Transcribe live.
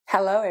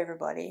Hello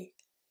everybody,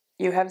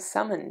 you have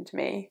summoned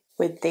me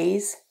with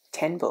these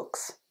 10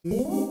 books.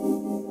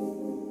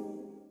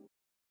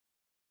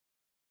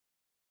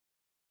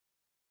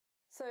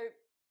 So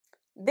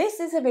this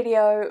is a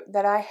video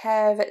that I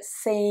have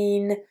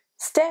seen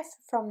Steph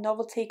from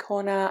Novelty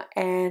Corner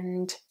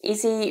and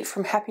Izzy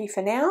from Happy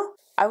For Now.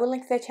 I will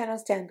link their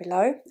channels down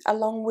below,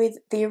 along with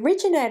the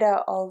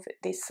originator of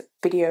this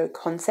video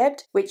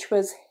concept, which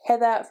was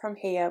Heather from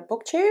here,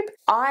 BookTube.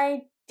 I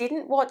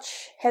didn't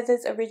watch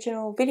Heather's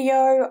original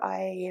video.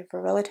 I have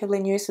a relatively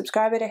new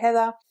subscriber to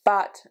Heather,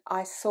 but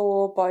I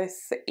saw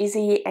both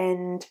Izzy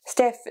and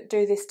Steph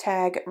do this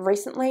tag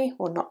recently,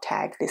 or not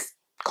tag, this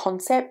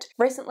concept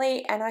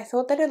recently, and I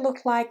thought that it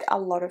looked like a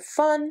lot of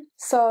fun,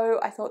 so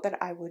I thought that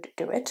I would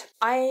do it.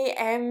 I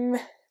am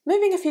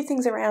moving a few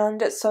things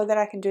around so that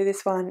I can do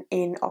this one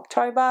in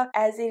October,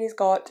 as it has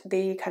got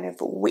the kind of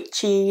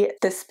witchy,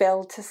 the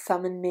spell to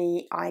summon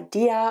me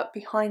idea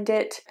behind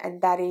it,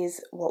 and that is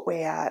what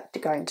we are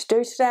going to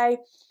do today.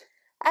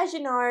 As you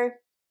know,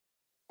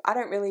 I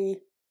don't really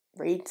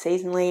read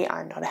seasonally.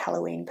 I'm not a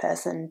Halloween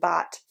person,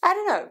 but I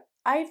don't know.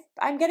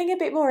 I'm getting a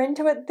bit more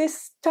into it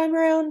this time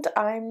around.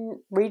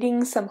 I'm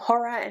reading some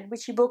horror and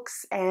witchy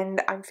books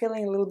and I'm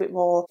feeling a little bit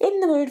more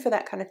in the mood for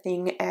that kind of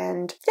thing,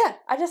 and yeah,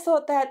 I just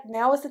thought that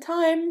now was the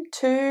time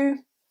to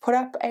put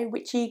up a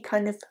witchy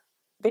kind of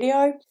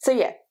video. So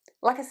yeah,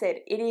 like I said,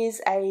 it is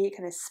a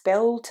kind of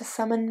spell to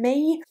summon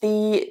me,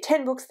 the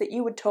 10 books that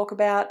you would talk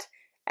about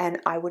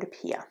and I would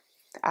appear.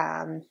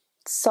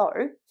 So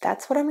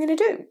that's what I'm going to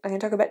do. I'm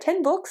going to talk about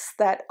 10 books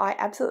that I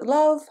absolutely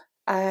love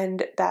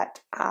and that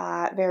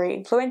are very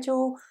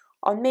influential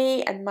on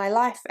me and my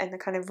life and the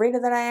kind of reader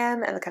that I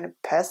am and the kind of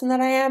person that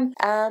I am.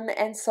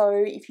 And so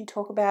if you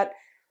talk about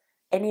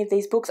any of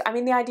these books, I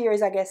mean, the idea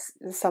is, I guess,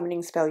 the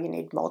summoning spell, you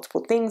need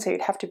multiple things, so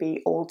you'd have to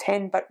be all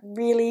 10, but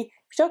really,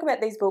 if you talk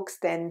about these books,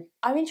 then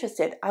I'm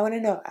interested. I want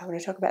to know. I want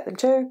to talk about them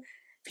too.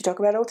 If you talk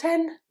about all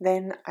 10,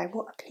 then I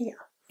will appear.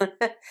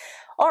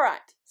 All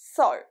right,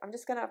 so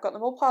I've got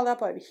them all piled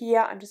up over here.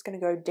 I'm just going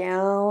to go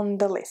down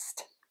the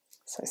list.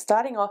 So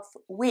starting off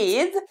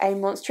with A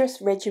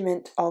Monstrous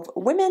Regiment of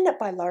Women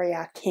by Laurie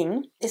R.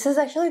 King. This is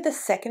actually the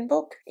second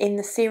book in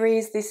the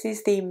series. This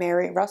is the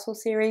Mary Russell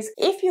series.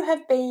 If you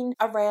have been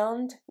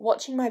around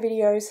watching my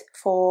videos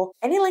for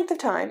any length of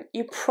time,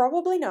 you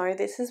probably know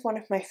this is one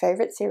of my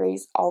favourite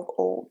series of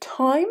all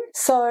time.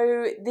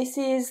 So this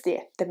is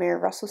the Mary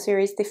Russell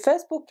series. The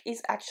first book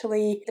is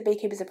actually The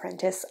Beekeeper's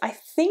Apprentice. I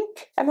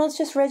think A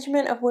Monstrous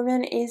Regiment of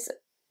Women is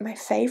my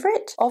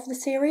favourite of the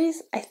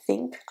series, I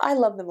think. I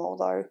love them all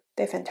though.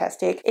 They're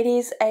fantastic. It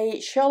is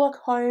a Sherlock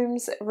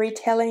Holmes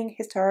retelling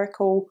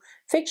historical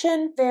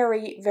fiction.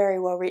 Very, very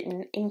well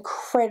written,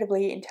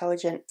 incredibly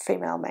intelligent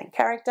female main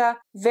character.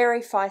 Very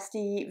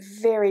feisty,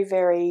 very,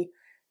 very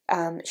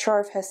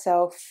sure of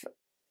herself,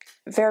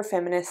 very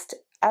feminist.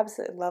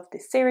 Absolutely love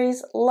this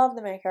series. Love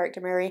the main character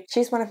Mary.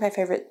 She's one of my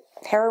favourite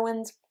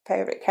heroines,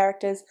 favourite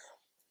characters.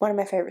 One of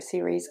my favourite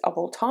series of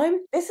all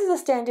time. This is a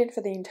stand-in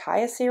for the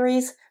entire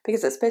series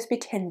because it's supposed to be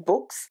 10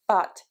 books,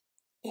 but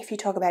if you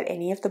talk about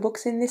any of the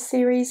books in this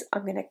series,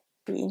 I'm going to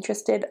be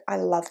interested. I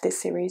love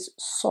this series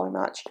so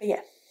much. But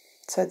yeah,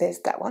 so there's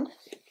that one.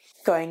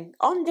 Going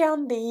on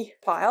down the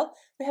pile,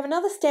 we have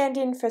another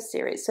stand-in for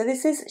series. So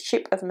this is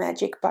Ship of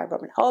Magic by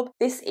Robin Hobb.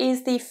 This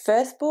is the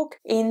first book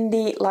in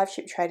the Live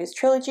Ship Traders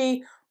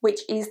trilogy,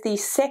 which is the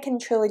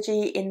second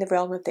trilogy in the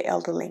Realm of the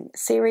Elderling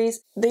series.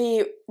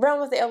 The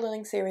Realm of the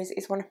Elderling series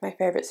is one of my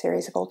favourite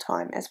series of all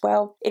time as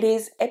well. It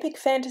is epic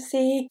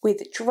fantasy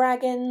with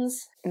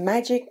dragons,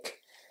 magic,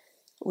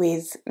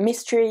 with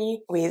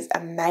mystery, with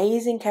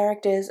amazing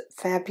characters,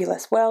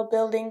 fabulous world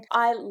building.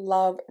 I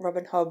love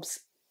Robin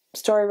Hobb's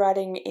story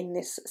writing in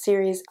this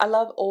series. I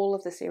love all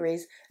of the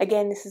series.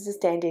 Again, this is a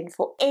stand-in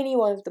for any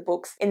one of the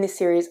books in this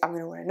series. I'm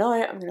going to want to know,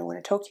 I'm going to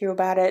want to talk to you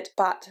about it.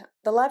 But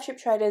the Live Ship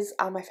Traders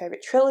are my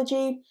favourite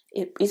trilogy.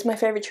 It is my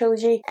favourite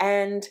trilogy,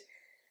 and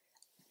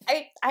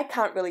I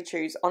can't really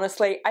choose,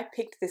 honestly. I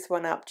picked this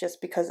one up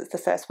just because it's the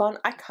first one.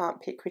 I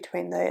can't pick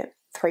between the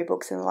 3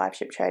 books in the Live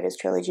Ship Traders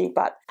trilogy,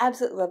 but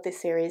absolutely love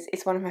this series.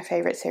 It's one of my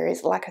favourite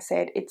series. Like I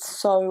said, it's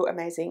so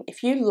amazing.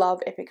 If you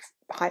love epic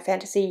high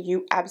fantasy,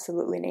 you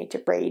absolutely need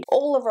to read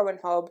all of Robin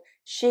Hobb.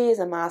 She is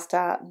a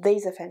master.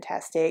 These are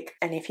fantastic.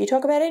 And if you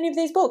talk about any of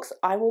these books,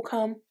 I will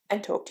come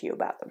and talk to you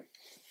about them.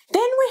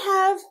 Then we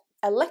have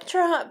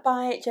Electra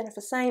by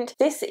Jennifer Saint.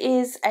 This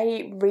is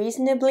a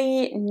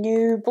reasonably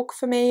new book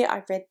for me.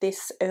 I read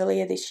this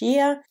earlier this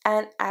year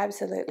and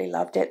absolutely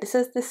loved it. This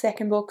is the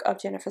second book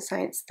of Jennifer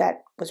Saint's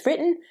that was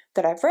written,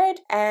 that I've read,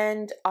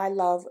 and I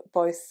love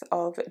both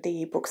of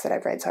the books that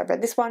I've read. So I've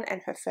read this one and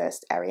her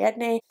first,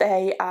 Ariadne.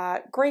 They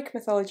are Greek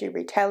mythology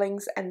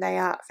retellings and they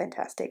are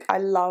fantastic. I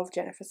love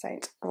Jennifer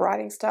Saint's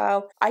writing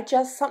style.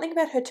 Something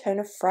about her turn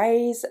of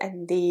phrase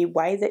and the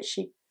way that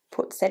she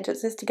put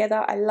sentences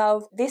together, I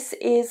love. This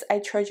is a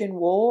Trojan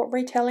War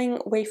retelling.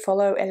 We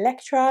follow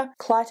Electra,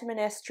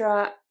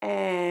 Clytemnestra,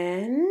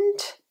 and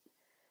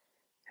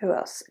who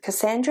else?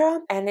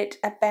 Cassandra, and it's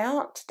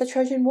about the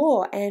Trojan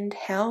War and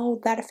how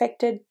that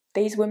affected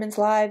these women's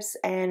lives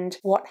and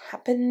what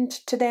happened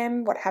to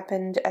them, what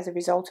happened as a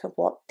result of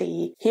what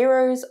the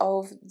heroes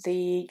of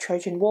the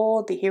Trojan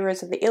War, the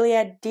heroes of the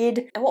Iliad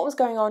did, and what was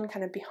going on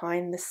kind of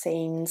behind the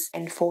scenes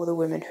and for the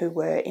women who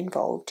were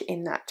involved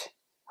in that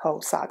whole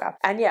saga.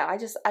 And yeah, I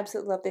just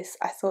absolutely love this.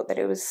 I thought that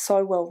it was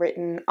so well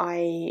written.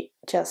 I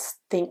just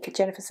think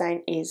Jennifer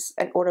Saint is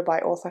an author by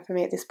author for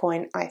me at this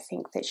point. I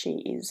think that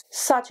she is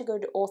such a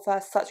good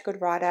author, such a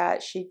good writer.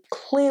 She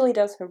clearly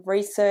does her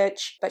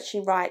research, but she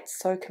writes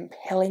so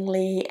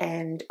compellingly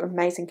and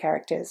amazing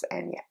characters,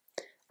 and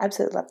yeah,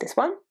 absolutely love this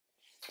one.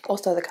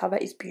 Also, the cover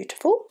is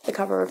beautiful. The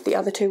cover of the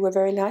other two were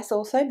very nice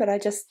also, but I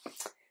just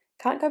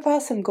can't go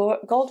past some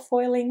gold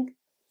foiling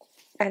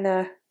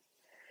and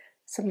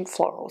some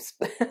florals.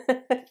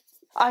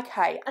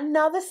 Okay,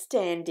 another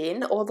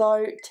stand-in,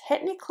 although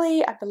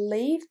technically I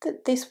believe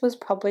that this was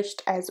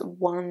published as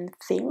one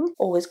thing,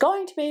 or was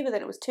going to be, but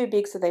then it was too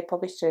big, so they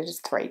published it as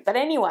 3. But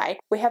anyway,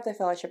 we have The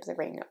Fellowship of the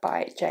Ring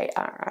by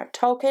J.R.R.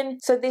 Tolkien.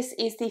 So this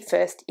is the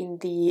first in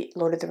the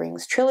Lord of the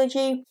Rings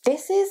trilogy.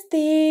 This is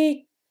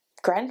the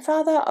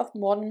grandfather of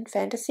modern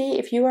fantasy.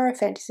 If you are a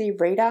fantasy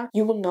reader,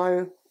 you will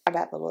know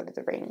about the Lord of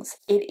the Rings.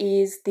 It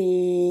is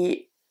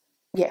the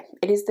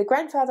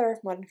grandfather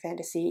of modern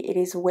fantasy. It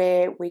is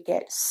where we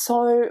get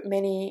so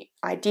many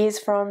ideas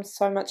from,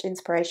 so much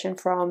inspiration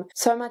from,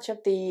 so much of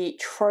the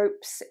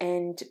tropes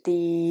and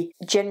the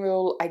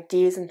general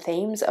ideas and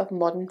themes of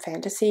modern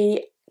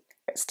fantasy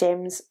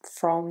stems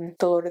from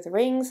the Lord of the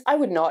Rings. I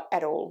would not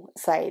at all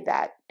say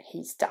that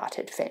he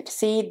started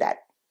fantasy.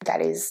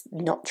 That is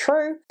not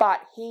true,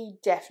 but he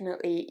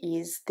definitely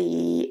is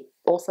the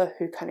author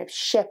who kind of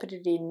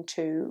shepherded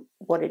into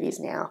what it is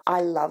now.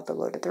 I love The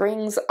Lord of the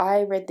Rings.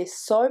 I read this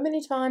so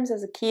many times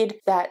as a kid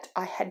that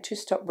I had to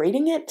stop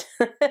reading it,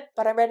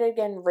 but I read it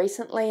again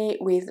recently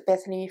with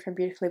Bethany from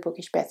Beautifully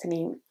Bookish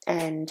Bethany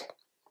and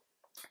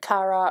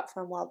Cara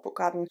from Wild Book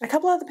Garden, a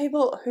couple other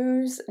people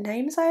whose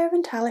names I have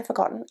entirely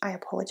forgotten. I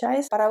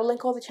apologise, but I will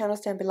link all the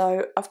channels down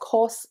below. Of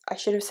course, I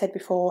should have said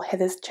before,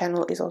 Heather's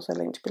channel is also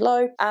linked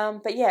below.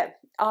 But yeah,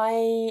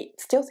 I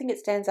still think it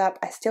stands up.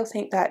 I still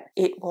think that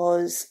it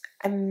was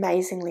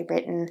amazingly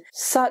written.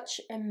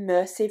 Such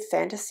immersive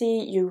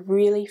fantasy. You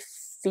really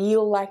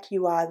feel like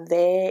you are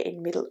there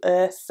in Middle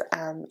Earth.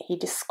 He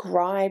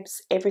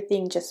describes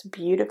everything just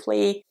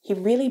beautifully. He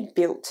really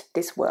built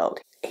this world.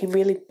 He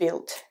really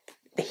built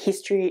the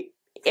history.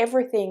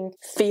 Everything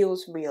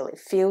feels real. It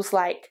feels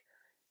like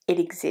it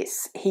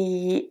exists.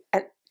 He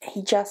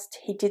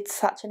did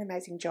such an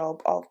amazing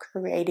job of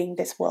creating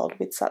this world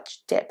with such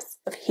depth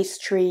of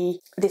history,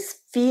 this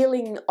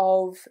feeling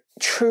of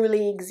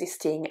truly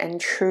existing and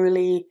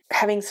truly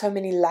having so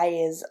many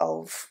layers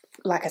of,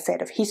 like I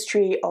said, of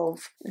history,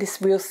 of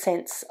this real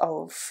sense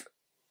of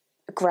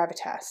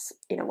gravitas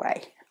in a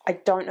way. I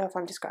don't know if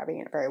I'm describing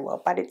it very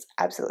well, but it's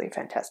absolutely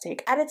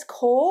fantastic. At its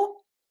core,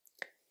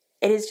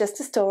 it is just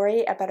a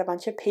story about a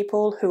bunch of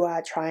people who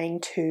are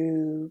trying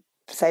to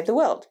save the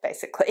world,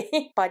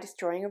 basically, by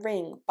destroying a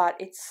ring. But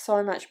it's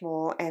so much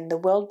more, and the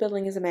world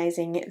building is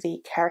amazing. The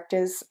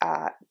characters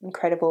are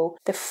incredible.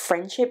 The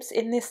friendships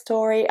in this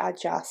story are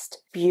just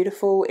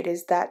beautiful. It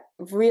is that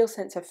real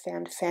sense of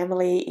found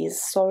family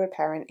is so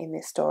apparent in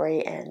this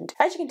story, and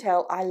as you can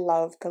tell, I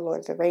love The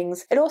Lord of the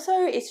Rings. It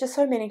also is just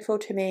so meaningful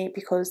to me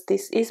because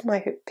this is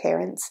my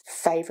parents'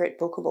 favourite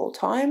book of all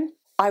time.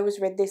 I was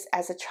read this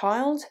as a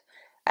child,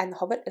 and The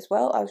Hobbit as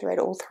well. I was read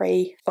all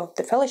 3 of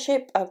the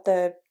Fellowship, of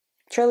the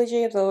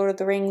trilogy of The Lord of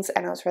the Rings,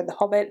 and I was read The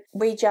Hobbit.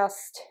 We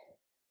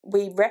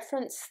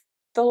reference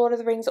The Lord of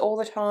the Rings all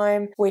the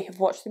time. We have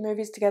watched the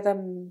movies together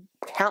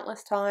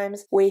countless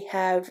times. We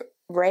have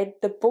read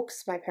the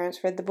books. My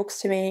parents read the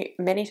books to me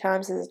many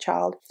times as a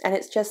child, and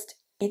it's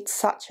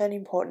such an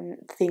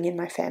important thing in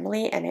my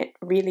family, and it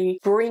really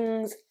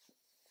brings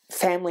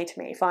family to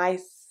me. If I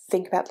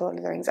think about The Lord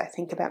of the Rings, I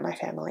think about my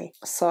family.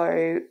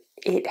 So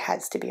it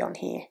has to be on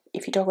here.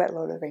 If you talk about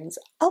Lord of the Rings,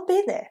 I'll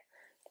be there.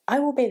 I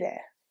will be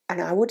there. And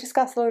I will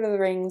discuss Lord of the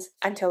Rings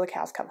until the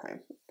cows come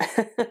home.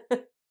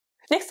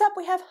 Next up,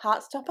 we have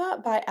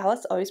Heartstopper by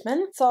Alice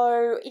Oseman.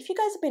 So if you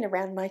guys have been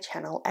around my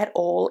channel at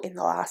all in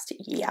the last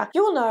year,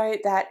 you will know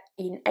that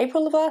in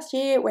April of last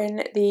year,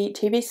 when the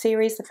TV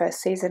series, the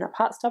first season of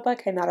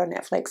Heartstopper came out on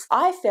Netflix,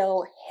 I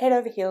fell head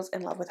over heels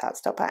in love with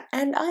Heartstopper,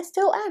 and I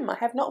still am. I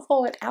have not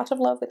fallen out of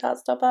love with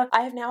Heartstopper.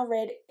 I have now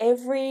read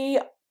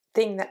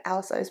everything that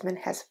Alice Oseman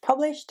has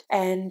published,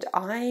 and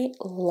I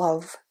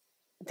love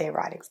their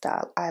writing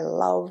style. I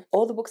love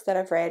all the books that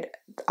I've read.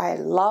 I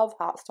love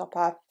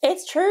Heartstopper.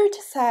 It's true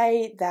to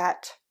say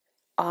that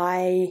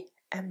I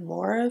am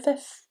more of a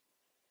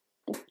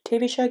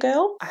TV show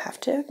girl. I have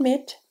to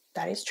admit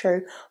that is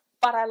true,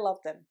 but I love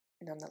them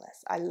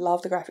nonetheless. I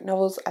love the graphic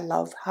novels. I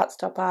love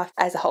Heartstopper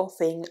as a whole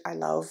thing. I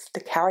love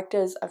the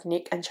characters of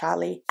Nick and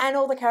Charlie and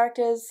all the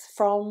characters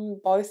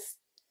from both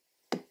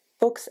the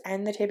books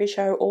and the TV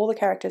show. All the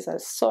characters are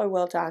so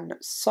well done,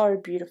 so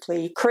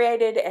beautifully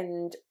created,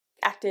 and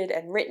acted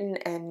and written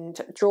and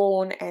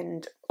drawn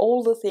and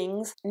all the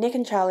things. Nick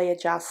and Charlie are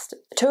just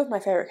two of my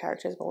favourite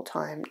characters of all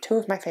time, two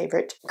of my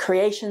favourite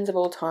creations of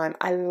all time.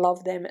 I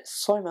love them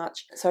so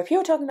much. So if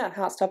you're talking about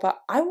Heartstopper,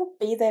 I will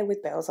be there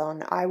with bells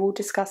on. I will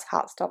discuss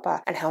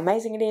Heartstopper and how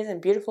amazing it is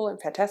and beautiful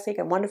and fantastic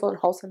and wonderful and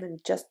wholesome and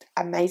just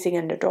amazing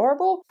and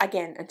adorable.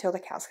 Again, until the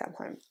cows come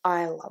home.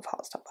 I love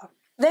Heartstopper.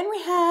 Then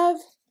we have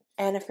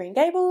Anne of Green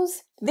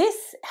Gables.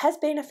 This has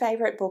been a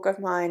favourite book of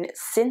mine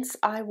since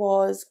I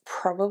was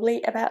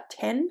probably about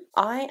 10.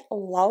 I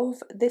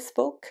love this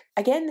book.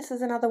 Again, this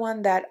is another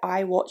one that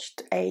I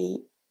watched a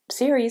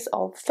series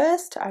of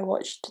first. I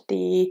watched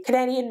the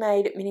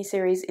Canadian-made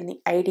miniseries in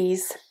the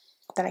 80s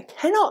that I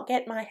cannot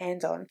get my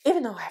hands on,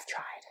 even though I've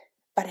tried.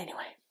 But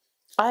anyway,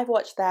 I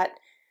watched that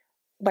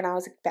when I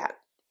was about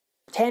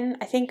 10,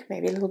 I think,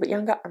 maybe a little bit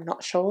younger, I'm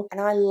not sure.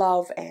 And I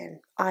love Anne.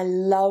 I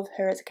love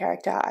her as a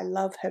character. I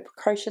love her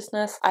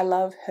precociousness. I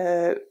love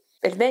her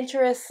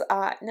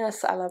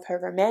adventurousness. I love her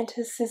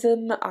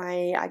romanticism.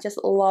 I just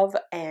love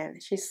Anne.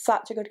 She's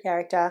such a good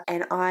character,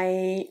 and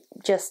I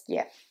just,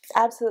 yeah,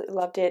 absolutely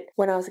loved it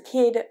when I was a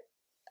kid.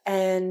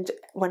 And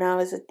when I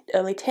was an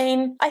early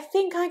teen, I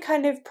think I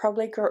kind of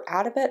probably grew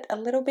out of it a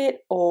little bit,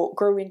 or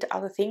grew into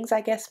other things,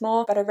 I guess,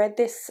 more. But I read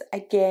this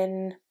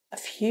again a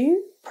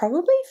few,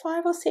 probably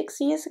 5 or 6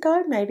 years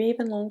ago, maybe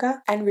even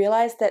longer, and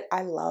realised that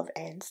I love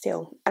Anne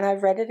still. And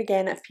I've read it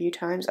again a few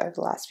times over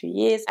the last few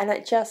years, and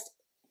it's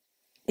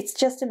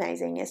just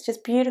amazing. It's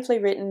just beautifully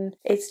written.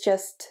 It's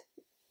just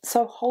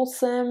so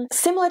wholesome.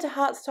 Similar to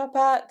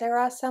Heartstopper, there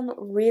are some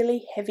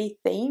really heavy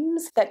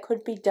themes that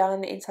could be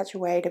done in such a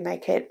way to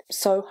make it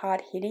so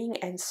hard-hitting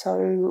and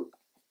so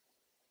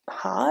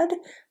hard,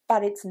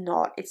 but it's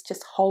not. It's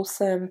just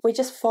wholesome. We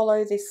just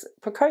follow this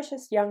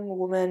precocious young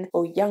woman,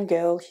 or young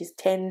girl. She's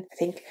 10, I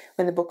think,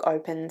 when the book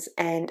opens,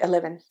 and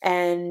 11.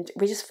 And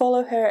we just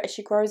follow her as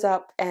she grows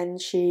up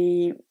and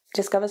she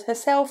discovers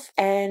herself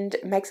and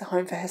makes a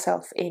home for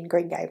herself in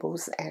Green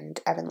Gables and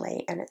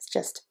Avonlea, and it's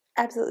just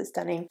absolutely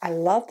stunning. I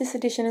love this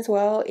edition as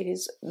well. It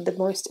is the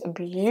most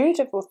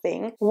beautiful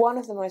thing, one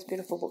of the most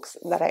beautiful books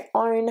that I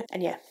own,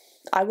 and yeah,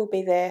 I will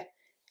be there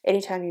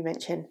anytime you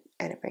mention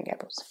Anne of Green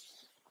Gables.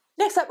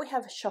 Next up we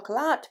have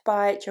Chocolat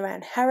by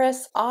Joanne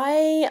Harris.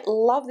 I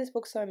love this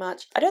book so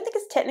much. I don't think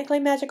it's technically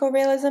magical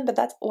realism, but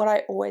that's what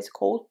I always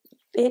call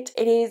it.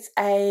 It is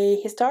a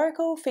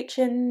historical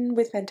fiction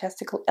with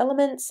fantastical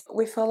elements.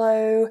 We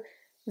follow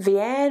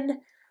Vianne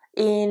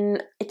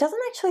in, it doesn't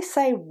actually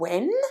say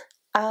when,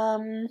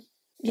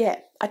 yeah,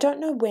 I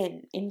don't know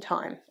when in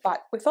time,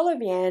 but we follow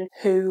Vianne,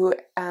 who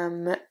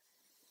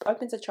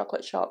opens a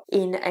chocolate shop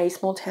in a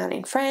small town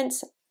in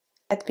France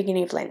at the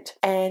beginning of Lent,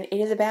 and it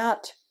is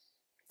about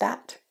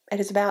that. It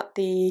is about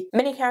the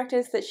many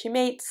characters that she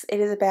meets. It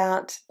is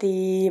about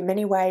the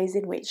many ways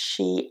in which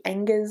she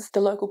angers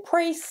the local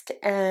priest.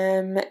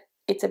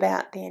 It's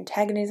about the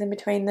antagonism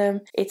between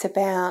them. It's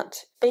about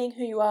being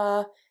who you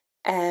are,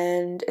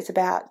 and it's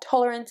about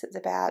tolerance. It's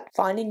about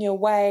finding your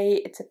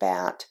way. It's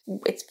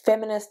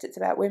feminist. It's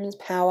about women's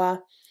power.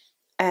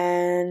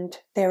 And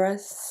there are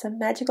some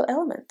magical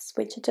elements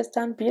which are just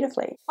done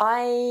beautifully.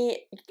 I,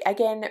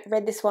 again,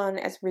 read this one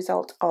as a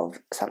result of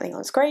something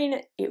on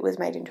screen. It was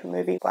made into a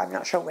movie, well, I'm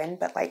not sure when,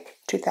 but like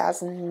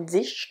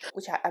 2000s-ish,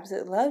 which I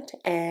absolutely loved.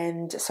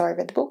 And so I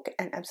read the book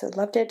and absolutely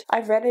loved it.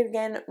 I've read it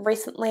again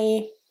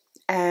recently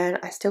and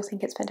I still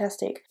think it's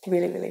fantastic.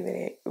 Really, really,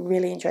 really,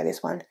 really enjoy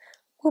this one.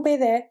 We'll be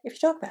there if you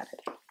talk about it.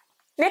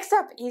 Next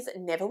up is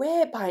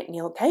Neverwhere by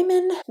Neil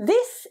Gaiman.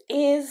 This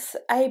is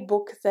a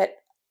book that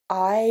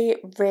I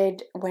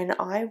read when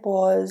I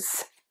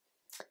was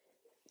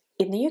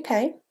in the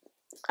UK,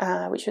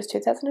 which was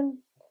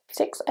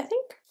 2006, I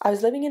think. I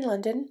was living in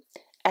London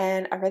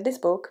and I read this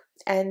book,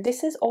 and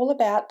this is all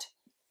about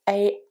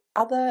a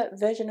other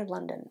version of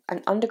London,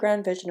 an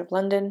underground version of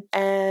London,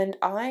 and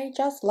I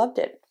just loved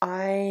it.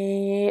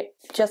 I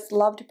just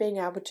loved being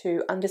able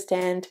to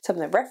understand some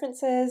of the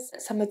references,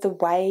 some of the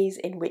ways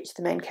in which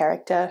the main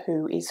character,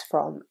 who is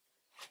from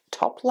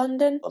top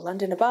London or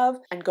London above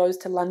and goes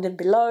to London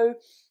below,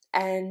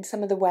 and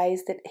some of the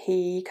ways that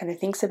he kind of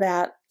thinks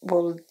about,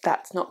 well,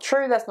 that's not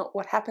true, that's not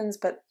what happens,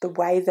 but the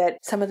way that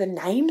some of the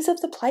names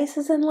of the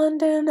places in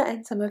London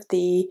and some of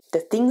the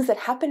things that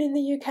happen in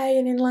the UK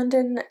and in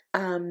London,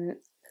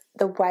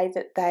 the way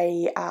that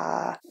they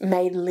are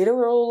made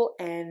literal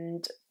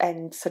and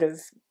sort of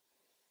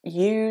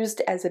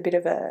used as a bit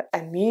of a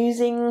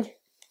amusing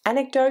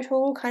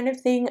anecdotal kind of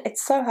thing.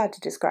 It's so hard to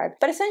describe.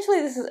 But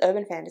essentially this is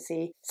urban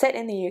fantasy set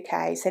in the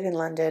UK, set in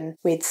London,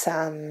 with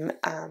some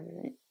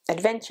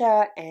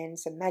adventure and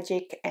some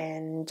magic,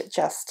 and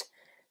just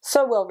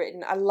so well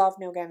written. I love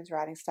Neil Gaiman's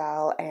writing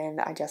style, and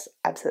I just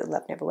absolutely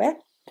love Neverwhere.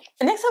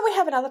 And next up we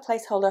have another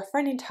placeholder for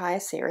an entire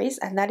series,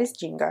 and that is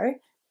Jingo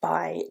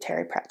by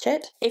Terry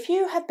Pratchett. If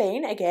you have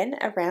been, again,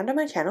 around on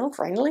my channel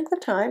for any length of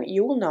time,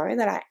 you will know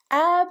that I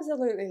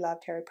absolutely love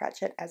Terry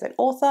Pratchett as an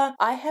author.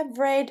 I have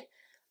read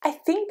I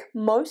think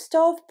most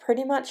of,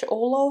 pretty much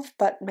all of,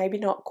 but maybe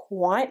not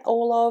quite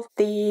all of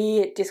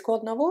the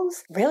Discworld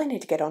novels. Really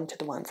need to get on to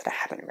the ones that I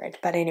haven't read.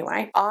 But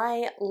anyway,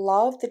 I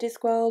love the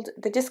Discworld.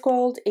 The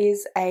Discworld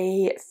is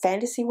a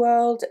fantasy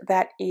world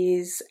that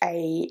is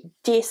a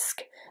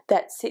disc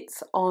that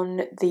sits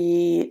on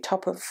the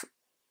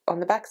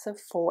backs of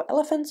 4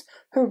 elephants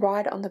who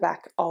ride on the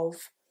back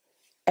of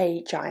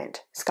a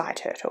giant sky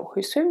turtle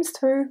who swims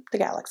through the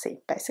galaxy,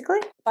 basically.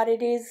 But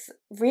it is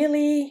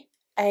really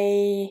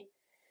a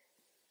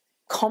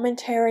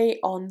commentary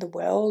on the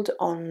world,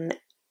 on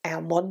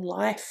our modern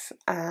life,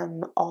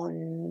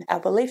 on our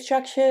belief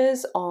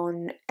structures,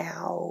 on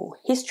our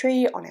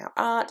history, on our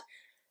art,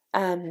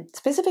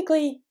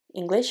 specifically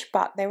English,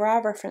 but there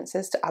are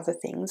references to other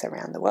things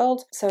around the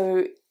world.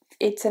 So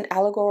it's an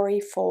allegory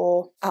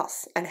for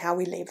us and how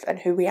we live and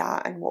who we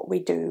are and what we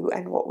do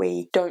and what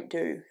we don't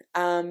do,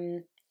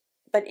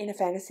 but in a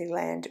fantasy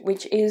land,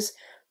 which is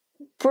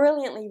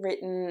brilliantly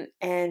written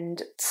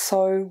and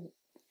so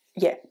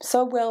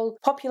well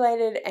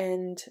populated,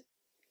 and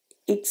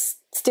it's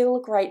still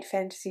a great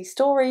fantasy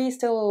story,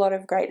 still a lot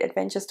of great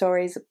adventure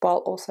stories,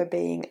 while also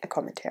being a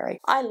commentary.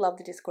 I love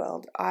the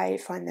Discworld. I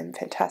find them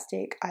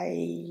fantastic.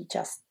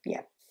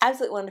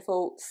 Absolutely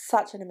wonderful.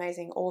 Such an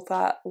amazing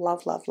author.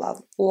 Love, love,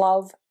 love,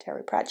 love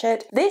Terry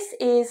Pratchett. This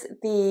is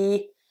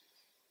the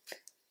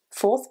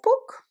 4th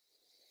book.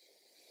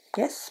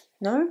 Yes?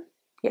 No?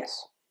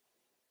 Yes.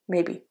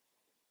 Maybe.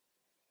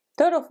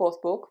 3rd or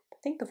 4th book. I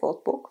think the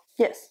 4th book.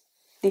 Yes.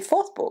 The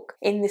 4th book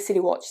in the City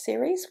Watch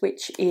series,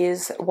 which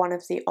is one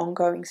of the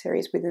ongoing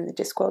series within the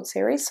Discworld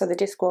series. So the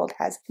Discworld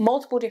has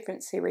multiple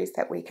different series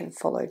that we can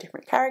follow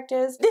different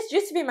characters. This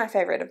used to be my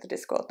favourite of the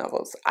Discworld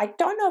novels. I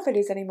don't know if it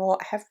is anymore.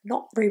 I have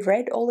not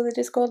reread all of the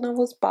Discworld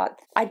novels, but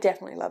I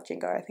definitely love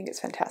Jingo. I think it's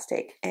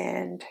fantastic.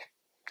 And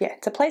yeah,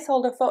 it's a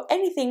placeholder for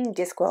anything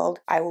Discworld.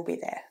 I will be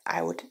there.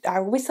 I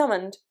will be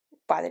summoned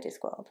by the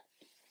Discworld.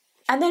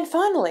 And then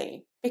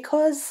finally,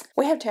 because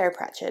we have Terry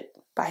Pratchett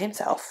by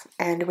himself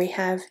and we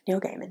have Neil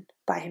Gaiman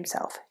by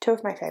himself, 2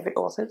 of my favourite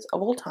authors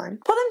of all time,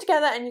 put them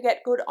together and you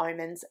get Good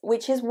Omens,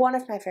 which is one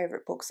of my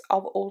favourite books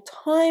of all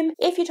time.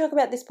 If you talk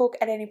about this book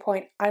at any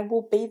point, I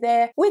will be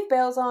there with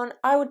bells on.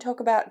 I would talk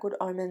about Good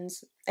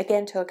Omens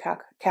again till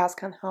cows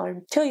come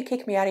home, till you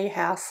kick me out of your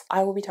house.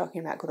 I will be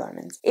talking about Good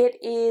Omens. It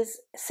is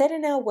set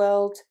in our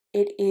world.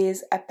 It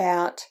is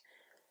about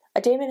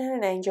a demon and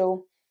an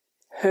angel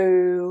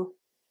who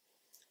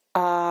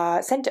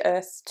are sent to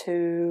Earth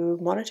to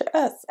monitor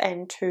Earth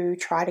and to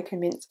try to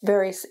convince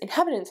various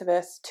inhabitants of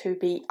Earth to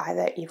be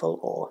either evil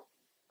or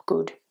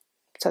good,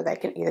 so they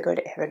can either go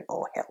to heaven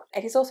or hell.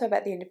 It is also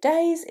about the end of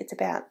days. It's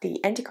about the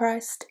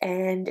Antichrist,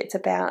 and it's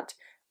about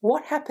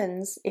what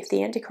happens if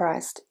the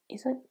Antichrist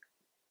isn't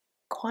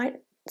quite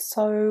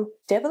so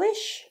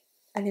devilish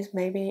and is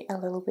maybe a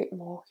little bit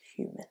more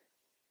human.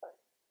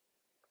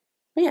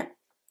 Yeah,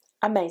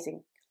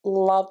 amazing.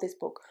 Love this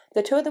book.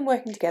 The 2 of them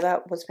working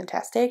together was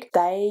fantastic.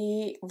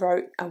 They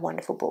wrote a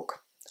wonderful book.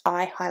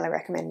 I highly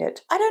recommend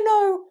it. I don't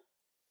know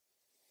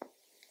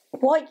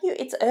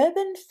it's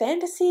urban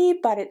fantasy,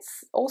 but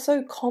it's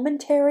also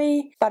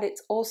commentary, but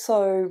it's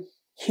also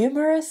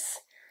humorous.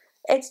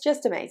 It's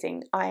just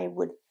amazing. I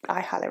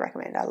highly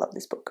recommend it. I love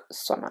this book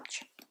so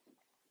much.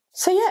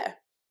 So yeah,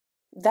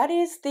 that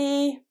is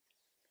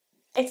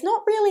it's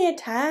not really a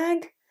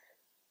tag.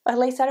 At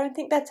least I don't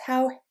think that's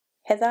how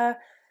Heather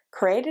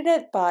created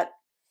it, but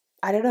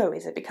I don't know,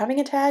 is it becoming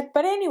a tag?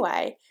 But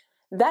anyway,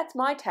 that's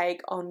my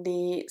take on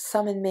the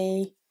Summon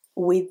Me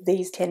with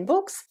these 10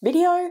 books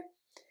video.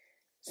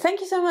 Thank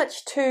you so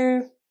much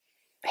to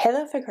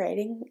Heather for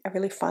creating a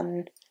really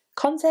fun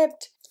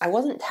concept. I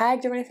wasn't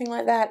tagged or anything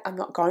like that. I'm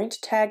not going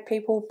to tag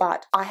people,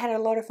 but I had a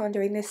lot of fun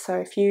doing this, so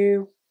if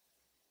you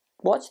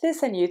watch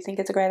this and you think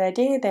it's a great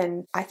idea,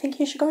 then I think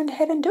you should go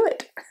ahead and do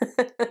it.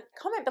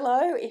 Comment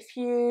below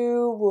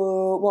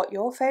what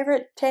your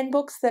favourite 10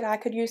 books that I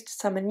could use to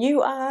summon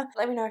you are.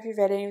 Let me know if you've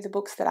read any of the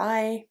books that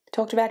I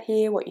talked about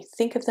here, what you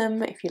think of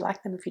them, if you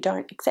like them, if you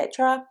don't,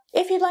 etc.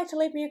 If you'd like to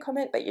leave me a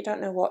comment but you don't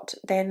know what,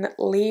 then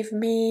leave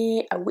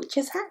me a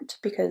witch's hat,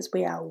 because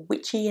we are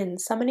witchy and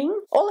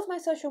summoning. All of my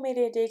social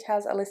media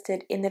details are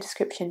listed in the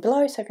description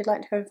below, so if you'd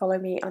like to go and follow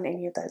me on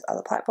any of those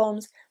other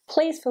platforms,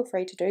 please feel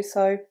free to do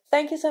so.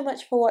 Thank you so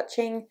much for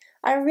watching.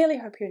 I really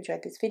hope you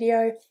enjoyed this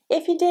video.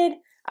 If you did,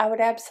 I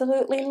would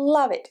absolutely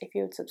love it if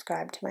you would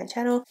subscribe to my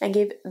channel and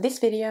give this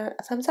video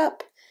a thumbs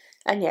up.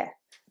 And yeah,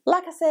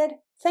 like I said,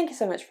 thank you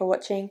so much for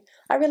watching.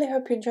 I really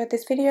hope you enjoyed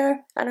this video,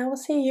 and I will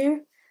see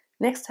you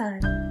next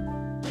time.